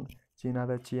ಮಿಕಾಂಗ್,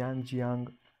 ಚೀನಾದ ಚಿಯಾಂಗ್, ಜಿಯಾಂಗ್,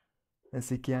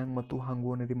 ಸಿಕಿಯಾಂಗ್ ಮತ್ತು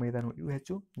ಹಾಂಗ್ವೋ ನದಿ ಮೈದಾನಗಳು. ಇವು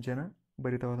ಹೆಚ್ಚು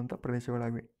ಜನಭರಿತವಾದಂಥ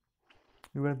ಪ್ರದೇಶಗಳಾಗಿವೆ.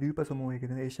 ಇವುಗಳ ದ್ವೀಪ ಸಮೂಹ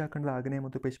ಹೇಗಿದೆ ಅಂದರೆ ಏಷ್ಯಾ ಖಂಡದ ಆಗ್ನೇಯ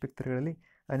ಮತ್ತು ಪೆಸಿಫಿಕ್ ತೀರಗಳಲ್ಲಿ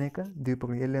ಅನೇಕ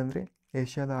ದ್ವೀಪಗಳು. ಎಲ್ಲಿ ಅಂದರೆ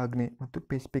ಏಷ್ಯಾದ ಆಗ್ನೇಯ ಮತ್ತು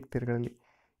ಪೆಸಿಫಿಕ್ ತೀರಗಳಲ್ಲಿ.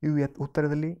 ಇವು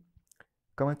ಉತ್ತರದಲ್ಲಿ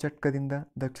ಕಮಚಟ್ಕದಿಂದ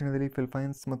ದಕ್ಷಿಣದಲ್ಲಿ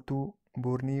ಫಿಲಿಪೈನ್ಸ್ ಮತ್ತು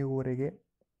ಬೋರ್ನಿಯೋವರೆಗೆ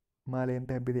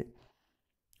ಮಾಲೆಯಂತೆ ಹಬ್ಬಿದೆ.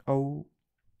 ಅವು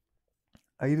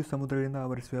 5 ಸಮುದ್ರಗಳಿಂದ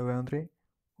ಆವರಿಸಿವೆ. ಅಂದರೆ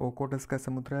ಒಕೋಟಸ್ಕ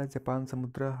ಸಮುದ್ರ, ಜಪಾನ್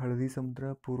ಸಮುದ್ರ, ಹಳದಿ ಸಮುದ್ರ,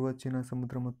 ಪೂರ್ವ ಚೀನಾ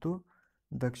ಸಮುದ್ರ ಮತ್ತು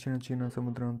ದಕ್ಷಿಣ ಚೀನಾ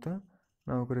ಸಮುದ್ರ ಅಂತ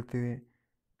ನಾವು ಕರಿತೀವಿ.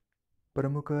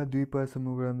 ಪ್ರಮುಖ ದ್ವೀಪ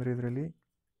ಸಮೂಹಗಳಂದರೆ ಇದರಲ್ಲಿ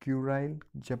ಕ್ಯೂರೈಲ್,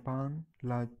 ಜಪಾನ್,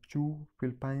 ಲಾಚು,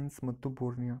 ಫಿಲಿಪೈನ್ಸ್ ಮತ್ತು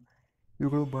ಬೋರ್ನಿಯೋ.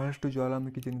 ಇವುಗಳು ಬಹಳಷ್ಟು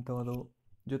ಜ್ವಾಲಾಮುಖಿ ಜನಿತವಾದವು.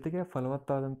 ಜೊತೆಗೆ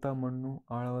ಫಲವತ್ತಾದಂಥ ಮಣ್ಣು,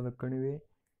 ಆಳವಾದ ಕಣಿವೆ,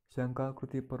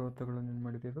 ಶಂಖಾಕೃತಿ ಪರ್ವತಗಳನ್ನು ಏನು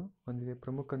ಮಾಡಿದೆ ಇದು ಹೊಂದಿದೆ.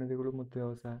 ಪ್ರಮುಖ ನದಿಗಳು ಮತ್ತು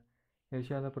ವ್ಯವಸಾಯ.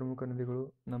 ಏಷ್ಯಾದ ಪ್ರಮುಖ ನದಿಗಳು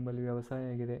ನಮ್ಮಲ್ಲಿ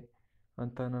ವ್ಯವಸಾಯ ಆಗಿದೆ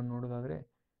ಅಂತ ನಾನು ನೋಡೋದಾದರೆ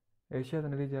ಏಷ್ಯಾದ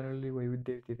ನದಿ ಜಲಗಳಲ್ಲಿ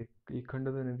ವೈವಿಧ್ಯವಿದೆ. ಈ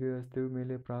ಖಂಡದ ನದಿ ವ್ಯವಸ್ಥೆಯ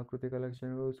ಮೇಲೆ ಪ್ರಾಕೃತಿಕ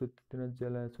ಲಕ್ಷಣಗಳು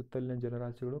ಸುತ್ತಲಿನ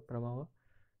ಜಲರಾಶಿಗಳು ಪ್ರಭಾವ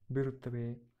ಬೀರುತ್ತವೆ.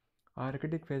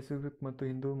 ಆರ್ಕಿಟಿಕ್, ಪೆಸಿಫಿಕ್ ಮತ್ತು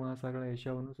ಹಿಂದೂ ಮಹಾಸಾಗರ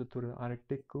ಏಷ್ಯಾವನ್ನು ಸುತ್ತುವರಿದ.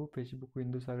 ಆರ್ಕಿಟಿಕ್ಕು, ಪೆಸಿಫಿಕ್ಕು,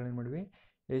 ಹಿಂದೂ ಸಾಗರ ನಡುವೆ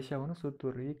ಏಷ್ಯಾವನ್ನು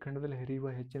ಸುತ್ತುವರಿದ. ಈ ಖಂಡದಲ್ಲಿ ಹರಿಯುವ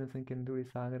ಹೆಚ್ಚಿನ ಸಂಖ್ಯೆಯ ನದಿಗಳು ಈ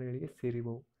ಸಾಗರಗಳಿಗೆ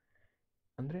ಸೇರಿವವು.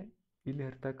 ಅಂದರೆ ಇಲ್ಲಿ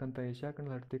ಹರಿತಕ್ಕಂಥ ಏಷ್ಯಾ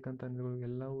ಖಂಡದಲ್ಲಿ ಹರಿತಕ್ಕಂಥ ನದಿಗಳು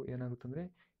ಎಲ್ಲವೂ ಏನಾಗುತ್ತಂದರೆ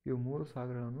ಇವು 3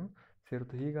 ಸಾಗರಗಳನ್ನು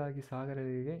ಸೇರುತ್ತವೆ. ಹೀಗಾಗಿ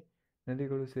ಸಾಗರಗಳಿಗೆ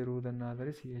ನದಿಗಳು ಸೇರುವುದನ್ನು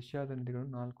ಆಧರಿಸಿ ಏಷ್ಯಾದ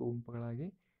ನದಿಗಳನ್ನು 4 ಗುಂಪುಗಳಾಗಿ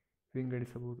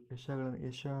ವಿಂಗಡಿಸಬಹುದು.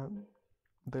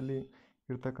 ಏಷ್ಯಾದಲ್ಲಿ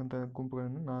ಇರತಕ್ಕಂಥ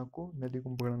ಗುಂಪುಗಳನ್ನು 4 ನದಿ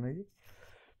ಗುಂಪುಗಳನ್ನಾಗಿ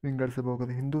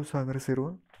ವಿಂಗಡಿಸಬಹುದು. ಹಿಂದೂ ಸಾಗರ ಸೇರುವ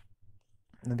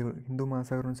ನದಿಗಳು, ಹಿಂದೂ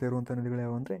ಮಹಾಸಾಗರವನ್ನು ಸೇರುವಂಥ ನದಿಗಳು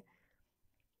ಯಾವುವು ಅಂದರೆ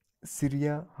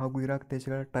ಸಿರಿಯಾ ಹಾಗೂ ಇರಾಕ್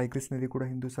ದೇಶಗಳ ಟೈಗ್ರಿಸ್ ನದಿ ಕೂಡ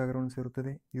ಹಿಂದೂ ಸಾಗರವನ್ನು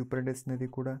ಸೇರುತ್ತದೆ. ಯೂಫ್ರೆಟಿಸ್ ನದಿ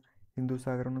ಕೂಡ ಹಿಂದೂ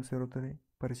ಸಾಗರವನ್ನು ಸೇರುತ್ತದೆ.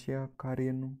 ಪರ್ಷಿಯಾ,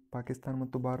 ಕಾರಿಯನ್ನು, ಪಾಕಿಸ್ತಾನ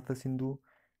ಮತ್ತು ಭಾರತ ಸಿಂಧೂ,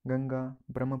 ಗಂಗಾ,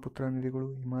 ಬ್ರಹ್ಮಪುತ್ರ ನದಿಗಳು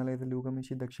ಹಿಮಾಲಯದಲ್ಲಿ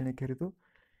ಉಗಮಿಸಿ ದಕ್ಷಿಣಕ್ಕೆ ಹರಿದು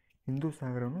ಹಿಂದೂ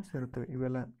ಸಾಗರವನ್ನು ಸೇರುತ್ತವೆ.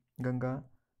 ಇವೆಲ್ಲ ಗಂಗಾ,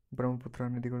 ಬ್ರಹ್ಮಪುತ್ರ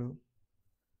ನದಿಗಳು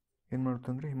ಏನು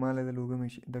ಮಾಡ್ತವೆ ಅಂದರೆ ಹಿಮಾಲಯದಲ್ಲಿ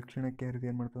ಉಗಮಿಸಿ ದಕ್ಷಿಣಕ್ಕೆ ಹರಿದು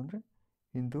ಏನು ಮಾಡ್ತವೆ ಅಂದರೆ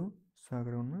ಹಿಂದೂ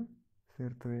ಸಾಗರವನ್ನು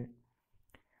ಸೇರ್ತವೆ.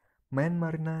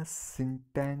 ಮಯನ್ಮಾರಿನ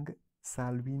ಸಿಂಟ್ಯಾಂಗ್,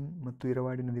 ಸಾಲ್ವಿನ್ ಮತ್ತು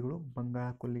ಇರವಾಡಿ ನದಿಗಳು ಬಂಗಾಳ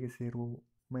ಕೊಲ್ಲಿಗೆ ಸೇರುವವು.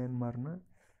 ಮಯನ್ಮಾರ್ನ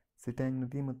ಸಿಟ್ಯಾಂಗ್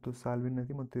ನದಿ ಮತ್ತು ಸಾಲ್ವಿನ್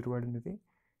ನದಿ ಮತ್ತು ಇರವಾಡಿ ನದಿ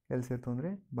ಎಲ್ಲಿ ಸೇರ್ತವೆ ಅಂದರೆ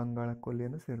ಬಂಗಾಳ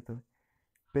ಕೊಲ್ಲಿಯನ್ನು ಸೇರ್ತವೆ.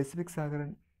 ಪೆಸಿಫಿಕ್ ಸಾಗರ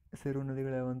ಸೇರುವ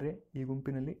ನದಿಗಳು ಯಾವಂದರೆ ಈ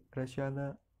ಗುಂಪಿನಲ್ಲಿ ರಷ್ಯಾದ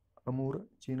ಅಮೂರ್,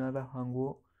 ಚೀನಾದ ಹಾಂಗ್ವೋ,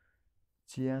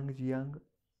 ಜಿಯಾಂಗ್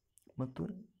ಮತ್ತು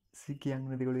ಸಿಕಿಯಾಂಗ್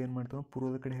ನದಿಗಳು ಏನು ಮಾಡ್ತವೆ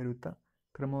ಪೂರ್ವದ ಕಡೆ ಹರಿಯುತ್ತಾ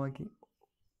ಕ್ರಮವಾಗಿ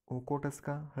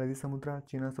ಒಕೋಟಸ್ಕಾ, ಹಳದಿ ಸಮುದ್ರ,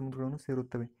 ಚೀನಾ ಸಮುದ್ರಗಳನ್ನು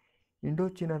ಸೇರುತ್ತವೆ. ಇಂಡೋ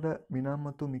ಚೀನಾದ ಮಿನಾಮ್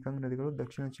ಮತ್ತು ಮಿಕಾಂಗ್ ನದಿಗಳು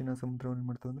ದಕ್ಷಿಣ ಚೀನಾ ಸಮುದ್ರವನ್ನು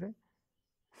ಮಾಡ್ತವೆ ಅಂದರೆ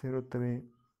ಸೇರುತ್ತವೆ.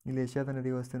 ಇಲ್ಲಿ ಏಷ್ಯಾದ ನದಿ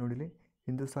ವ್ಯವಸ್ಥೆ ನೋಡಿಲಿ,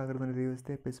 ಹಿಂದೂ ಸಾಗರದ ನದಿ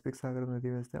ವ್ಯವಸ್ಥೆ, ಪೆಸಿಫಿಕ್ ಸಾಗರದ ನದಿ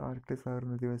ವ್ಯವಸ್ಥೆ, ಆರ್ಕ್ಟಿಕ್ ಸಾಗರದ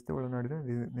ನದಿ ವ್ಯವಸ್ಥೆ, ಒಳನಾಡಿನ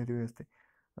ನದಿ ವ್ಯವಸ್ಥೆ.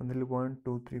 ಅದರಲ್ಲಿ 1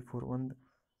 2 3 4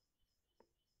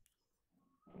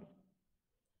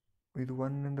 ಇದು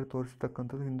 1 ಎಂದು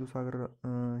ತೋರಿಸ್ತಕ್ಕಂಥದ್ದು ಹಿಂದೂ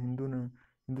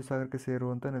ಸಾಗರಕ್ಕೆ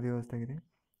ಸೇರುವಂಥ ನದಿ ವ್ಯವಸ್ಥೆ ಆಗಿದೆ.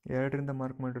 2ರಿಂದ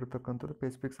ಮಾರ್ಕ್ ಮಾಡಿರತಕ್ಕಂಥದ್ದು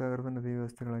ಪೆಸಿಫಿಕ್ ಸಾಗರದ ನದಿ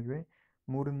ವ್ಯವಸ್ಥೆಗಳಾಗಿವೆ.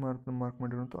 3ರಿಂದ ಮಾರ್ಕ್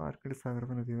ಮಾಡಿರುವಂಥ ಆರ್ಕ್ಟಿಕ್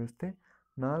ಸಾಗರದ ನದಿ ವ್ಯವಸ್ಥೆ.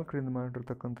 4ರಿಂದ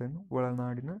ಮಾಡಿರ್ತಕ್ಕಂಥ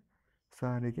ಒಳನಾಡಿನ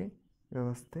ಸಾರಿಗೆ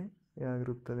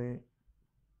ವ್ಯವಸ್ಥೆಯಾಗಿರುತ್ತದೆ.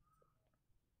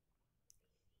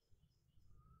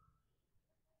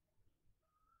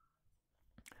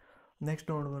 ನೆಕ್ಸ್ಟ್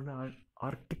ನೋಡೋದಾದ್ರೆ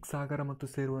ಆರ್ಕ್ಟಿಕ್ ಸಾಗರ ಮತ್ತು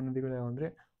ಸೇರುವ ನದಿಗಳು ಯಾವಂದರೆ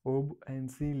ಓಬ್ ಆ್ಯಂಡ್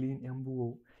ಸಿ ಲೀನ್ ಎಂಬುವು.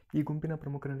 ಈ ಗುಂಪಿನ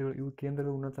ಪ್ರಮುಖ ನದಿಗಳು ಇವು ಕೇಂದ್ರದ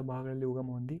ಉನ್ನತ ಭಾಗಗಳಲ್ಲಿ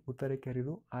ಉಗಮ ಹೊಂದಿ ಉತ್ತರಕ್ಕೆ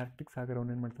ಹರಿದು ಆರ್ಕ್ಟಿಕ್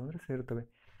ಸಾಗರವನ್ನು ಏನು ಮಾಡ್ತವೆ ಅಂದರೆ ಸೇರುತ್ತವೆ.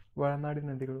 ಒಳನಾಡಿನ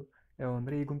ನದಿಗಳು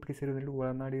ಯಾವಂದರೆ ಈ ಗುಂಪಿಗೆ ಸೇರಿದ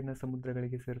ಒಳನಾಡಿನ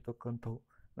ಸಮುದ್ರಗಳಿಗೆ ಸೇರತಕ್ಕಂಥವು.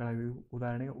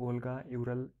 ಉದಾಹರಣೆಗೆ ವೋಲ್ಗಾ,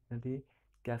 ಯುರಲ್ ನದಿ,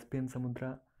 ಕ್ಯಾಸ್ಪಿಯನ್ ಸಮುದ್ರ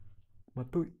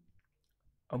ಮತ್ತು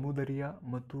ಅಮುದರಿಯಾ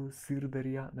ಮತ್ತು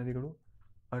ಸಿರ್ದರಿಯಾ ನದಿಗಳು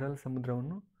ಅರಲ್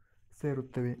ಸಮುದ್ರವನ್ನು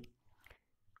ಸೇರುತ್ತವೆ.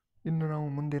 ಇನ್ನು ನಾವು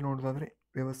ಮುಂದೆ ನೋಡೋದಾದರೆ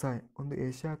ವ್ಯವಸಾಯ, ಒಂದು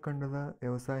ಏಷ್ಯಾ ಖಂಡದ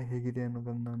ವ್ಯವಸಾಯ ಹೇಗಿದೆ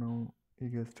ಅನ್ನೋದನ್ನು ನಾವು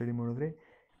ಈಗ ಸ್ಟಡಿ ಮಾಡಿದ್ರೆ,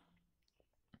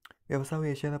 ವ್ಯವಸಾಯವು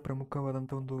ಏಷ್ಯಾದ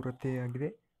ಪ್ರಮುಖವಾದಂಥ ಒಂದು ವೃತ್ತಿಯಾಗಿದೆ.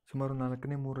 ಸುಮಾರು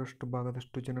 4/3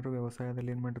 ಭಾಗದಷ್ಟು ಜನರು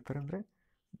ವ್ಯವಸಾಯದಲ್ಲಿ ಏನು ಮಾಡಿರ್ತಾರೆ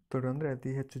ಅಂದರೆ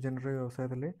ಅತಿ ಹೆಚ್ಚು ಜನರು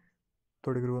ವ್ಯವಸಾಯದಲ್ಲಿ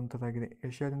ತೊಡಗಿರುವಂಥದ್ದಾಗಿದೆ.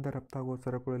 ಏಷ್ಯಾದಿಂದ ರಫ್ತಾಗುವ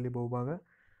ಸರಕುಗಳಲ್ಲಿ ಬಹುಭಾಗ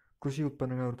ಕೃಷಿ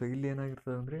ಉತ್ಪನ್ನಗಳಿರ್ತವೆ. ಇಲ್ಲಿ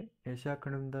ಏನಾಗಿರ್ತದೆ ಅಂದರೆ ಏಷ್ಯಾ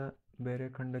ಖಂಡದಿಂದ ಬೇರೆ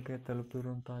ಖಂಡಕ್ಕೆ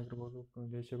ತಲುಪಿರುವಂಥ ಆಗಿರ್ಬೋದು,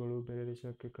 ದೇಶಗಳು ಬೇರೆ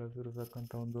ದೇಶಕ್ಕೆ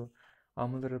ಕಳಿಸಿರತಕ್ಕಂಥ ಒಂದು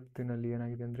ಆಮದು ರಫ್ತಿನಲ್ಲಿ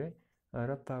ಏನಾಗಿದೆ ಅಂದರೆ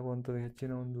ರಫ್ತಾಗುವಂಥದ್ದು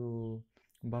ಹೆಚ್ಚಿನ ಒಂದು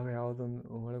ಭಾಗ ಯಾವುದೊಂದು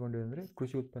ಒಳಗೊಂಡಿದೆ ಅಂದರೆ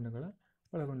ಕೃಷಿ ಉತ್ಪನ್ನಗಳ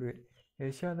ಒಳಗೊಂಡಿವೆ.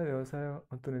 ಏಷ್ಯಾದ ವ್ಯವಸಾಯ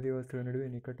ಮತ್ತು ನದಿ ವ್ಯವಸ್ಥೆಗಳ ನಡುವೆ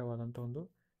ನಿಕಟವಾದಂಥ ಒಂದು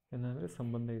ಏನಂದರೆ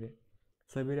ಸಂಬಂಧ ಇದೆ.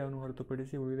 ಸೈಬೀರಿಯಾವನ್ನು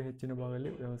ಹೊರತುಪಡಿಸಿ ಉಳಿದ ಹೆಚ್ಚಿನ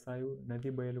ಭಾಗದಲ್ಲಿ ವ್ಯವಸಾಯವು ನದಿ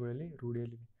ಬಯಲುಗಳಲ್ಲಿ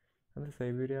ರೂಢಿಯಲ್ಲಿದೆ. ಅಂದರೆ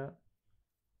ಸೈಬೀರಿಯಾ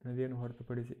ನದಿಯನ್ನು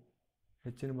ಹೊರತುಪಡಿಸಿ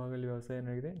ಹೆಚ್ಚಿನ ಭಾಗದಲ್ಲಿ ವ್ಯವಸಾಯ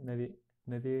ಏನಾಗಿದೆ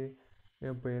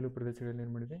ನದಿಯ ಬಯಲು ಪ್ರದೇಶಗಳಲ್ಲಿ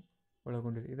ಏನು ಮಾಡಿದೆ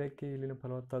ಒಳಗೊಂಡಿದೆ. ಇದಕ್ಕೆ ಇಲ್ಲಿನ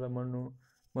ಫಲವತ್ತಾದ ಮಣ್ಣು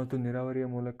ಮತ್ತು ನೀರಾವರಿಯ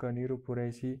ಮೂಲಕ ನೀರು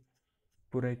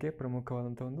ಪೂರೈಕೆ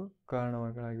ಪ್ರಮುಖವಾದಂಥ ಒಂದು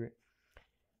ಕಾರಣಗಳಾಗಿವೆ.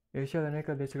 ಏಷ್ಯಾದ ಅನೇಕ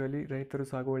ದೇಶಗಳಲ್ಲಿ ರೈತರು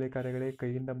ಸಾಗುವಳಿ ಕಾರ್ಯಗಳಿಗೆ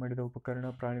ಕೈಯಿಂದ ಮಾಡಿದ ಉಪಕರಣ,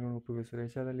 ಪ್ರಾಣಿಗಳನ್ನು ಉಪಯೋಗಿಸುತ್ತಾರೆ.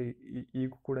 ಏಷ್ಯಾದಲ್ಲಿ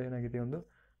ಈಗೂ ಕೂಡ ಏನಾಗಿದೆ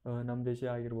ನಮ್ಮ ದೇಶ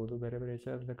ಆಗಿರ್ಬೋದು, ಬೇರೆ ಬೇರೆ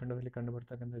ಏಷ್ಯಾದ ಖಂಡದಲ್ಲಿ ಕಂಡು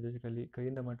ಬರ್ತಕ್ಕಂಥ ದೇಶಗಳಲ್ಲಿ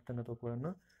ಕೈಯಿಂದ ಮಾಡಿರ್ತಕ್ಕಂಥ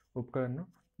ಉಪಕರಣ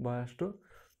ಬಹಳಷ್ಟು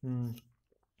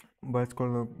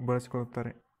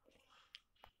ಬಳಸ್ಕೊಳ್ಳುತ್ತಾರೆ.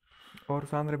 ಅವರು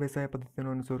ಸಾಂದ್ರ ಬೇಸಾಯ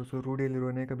ಪದ್ಧತಿಯನ್ನು ಅನುಸರಿಸುವ ರೂಢಿಯಲ್ಲಿರುವ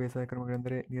ಅನೇಕ ಬೇಸಾಯ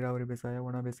ಕ್ರಮಗಳೆಂದರೆ ನೀರಾವರಿ ಬೇಸಾಯ,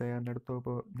 ಒಣ ಬೇಸಾಯ,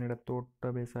 ನೆಡತೋಟ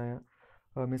ಬೇಸಾಯ,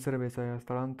 ಮಿಶ್ರ ಬೇಸಾಯ,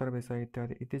 ಸ್ಥಳಾಂತರ ಬೇಸಾಯ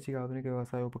ಇತ್ಯಾದಿ. ಇತ್ತೀಚೆಗೆ ಆಧುನಿಕ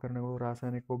ವ್ಯವಸಾಯ ಉಪಕರಣಗಳು,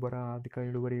 ರಾಸಾಯನಿಕ ಗೊಬ್ಬರ, ಅಧಿಕ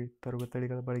ಇಳುವರಿ ತರುವ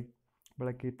ತಳಿಗಳ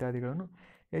ಬಳಕೆ ಇತ್ಯಾದಿಗಳನ್ನು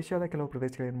ಏಷ್ಯಾದ ಕೆಲವು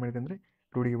ಪ್ರದೇಶಗಳು ಏನು ಮಾಡಿದೆ ಅಂದರೆ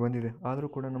ರೂಢಿಗೆ ಬಂದಿದೆ. ಆದರೂ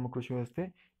ಕೂಡ ನಮ್ಮ ಕೃಷಿ ವ್ಯವಸ್ಥೆ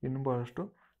ಇನ್ನೂ ಬಹಳಷ್ಟು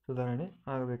ಸುಧಾರಣೆ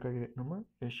ಆಗಬೇಕಾಗಿದೆ ನಮ್ಮ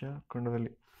ಏಷ್ಯಾ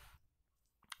ಖಂಡದಲ್ಲಿ.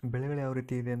 ಬೆಳೆಗಳು ಯಾವ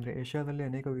ರೀತಿ ಇದೆ ಅಂದರೆ ಏಷ್ಯಾದಲ್ಲಿ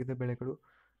ಅನೇಕ ವಿವಿಧ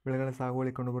ಬೆಳೆಗಳ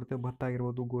ಸಾಗುವಳಿ ಕಂಡುಬರುತ್ತೆ. ಭತ್ತ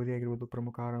ಆಗಿರ್ಬೋದು, ಗೋಧಿ ಆಗಿರ್ಬೋದು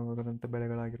ಪ್ರಮುಖ ಆಹಾರವಾದಂಥ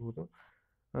ಬೆಳೆಗಳಾಗಿರ್ಬೋದು.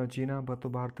 ಚೀನಾ ಮತ್ತು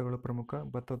ಭಾರತಗಳು ಪ್ರಮುಖ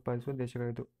ಭತ್ತ ಉತ್ಪಾದಿಸುವ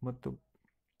ದೇಶಗಳಿದ್ದು ಮತ್ತು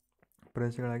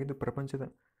ಪ್ರದೇಶಗಳಾಗಿದ್ದು ಪ್ರಪಂಚದ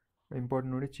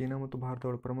ಇಂಪಾರ್ಟೆಂಟ್ ನೋಡಿ, ಚೀನಾ ಮತ್ತು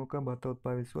ಭಾರತಗಳು ಪ್ರಮುಖ ಭತ್ತ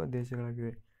ಉತ್ಪಾದಿಸುವ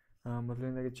ದೇಶಗಳಾಗಿವೆ.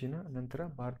 ಮೊದಲನೇದಾಗಿ ಚೀನಾ, ನಂತರ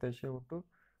ಭಾರತ ದೇಶ ಒಟ್ಟು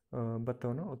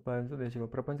ಭತ್ತವನ್ನು ಉತ್ಪಾದಿಸುವ ದೇಶಗಳು.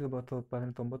 ಪ್ರಪಂಚದ ಭತ್ತ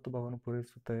ಉತ್ಪಾದನೆ 90%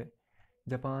 ಪೂರೈಸುತ್ತವೆ.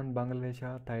 ಜಪಾನ್, ಬಾಂಗ್ಲಾದೇಶ,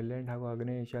 ಥೈಲ್ಯಾಂಡ್ ಹಾಗೂ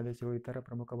ಆಗ್ನೇಯ ಏಷ್ಯಾ ದೇಶಗಳು ಇತರ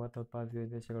ಪ್ರಮುಖ ಭತ್ತ ಉತ್ಪಾದಿಸುವ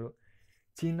ದೇಶಗಳು.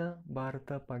 ಚೀನಾ,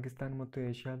 ಭಾರತ, ಪಾಕಿಸ್ತಾನ ಮತ್ತು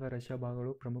ಏಷ್ಯಾದ ರಷ್ಯಾ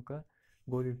ಭಾಗಗಳು ಪ್ರಮುಖ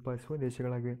ಗೋಧಿ ಉತ್ಪಾದಿಸುವ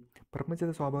ದೇಶಗಳಾಗಿವೆ.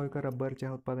 ಪ್ರಪಂಚದ ಸ್ವಾಭಾವಿಕ ರಬ್ಬರ್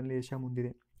ಚಹಾ ಉತ್ಪಾದನೆಯಲ್ಲಿ ಏಷ್ಯಾ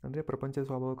ಮುಂದಿದೆ. ಅಂದರೆ ಪ್ರಪಂಚದ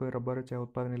ಸ್ವಾಭಾವಿಕ ರಬ್ಬರ್ ಚಹಾ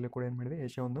ಉತ್ಪಾದನೆಯಲ್ಲಿ ಕೂಡ ಏನು ಮಾಡಿದೆ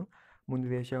ಏಷ್ಯಾವನ್ನು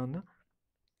ಮುಂದಿದೆ. ಏಷ್ಯಾವನ್ನು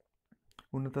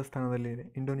ಉನ್ನತ ಸ್ಥಾನದಲ್ಲಿದೆ.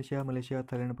 ಇಂಡೋನೇಷಿಯಾ, ಮಲೇಷಿಯಾ,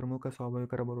 ಥೈಲ್ಯಾಂಡ್ ಪ್ರಮುಖ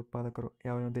ಸ್ವಾಭಾವಿಕ ರಬ್ಬರ್ ಉತ್ಪಾದಕರು.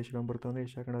 ಯಾವ ದೇಶಗಳು ಬರ್ತವೆ ಅಂದರೆ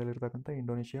ಏಷ್ಯಾ ಖಂಡದಲ್ಲಿರ್ತಕ್ಕಂಥ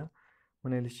ಇಂಡೋನೇಷಿಯಾ,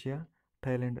 ಮಲೇಷಿಯಾ,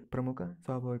 ಥೈಲ್ಯಾಂಡ್ ಪ್ರಮುಖ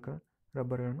ಸ್ವಾಭಾವಿಕ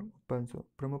ರಬ್ಬರ್ಗಳನ್ನು ಉತ್ಪಾದಿಸುವ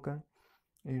ಪ್ರಮುಖ.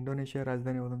 ಇಂಡೋನೇಷಿಯಾ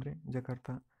ರಾಜಧಾನಿ ಯಾವುದಂದರೆ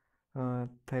ಜಕಾರ್ತಾ,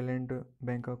 ಥೈಲ್ಯಾಂಡ್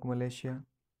ಬ್ಯಾಂಕಾಕ್,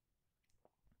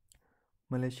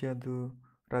 ಮಲೇಷಿಯಾದು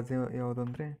ರಾಜ್ಯ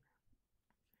ಯಾವುದಂದರೆ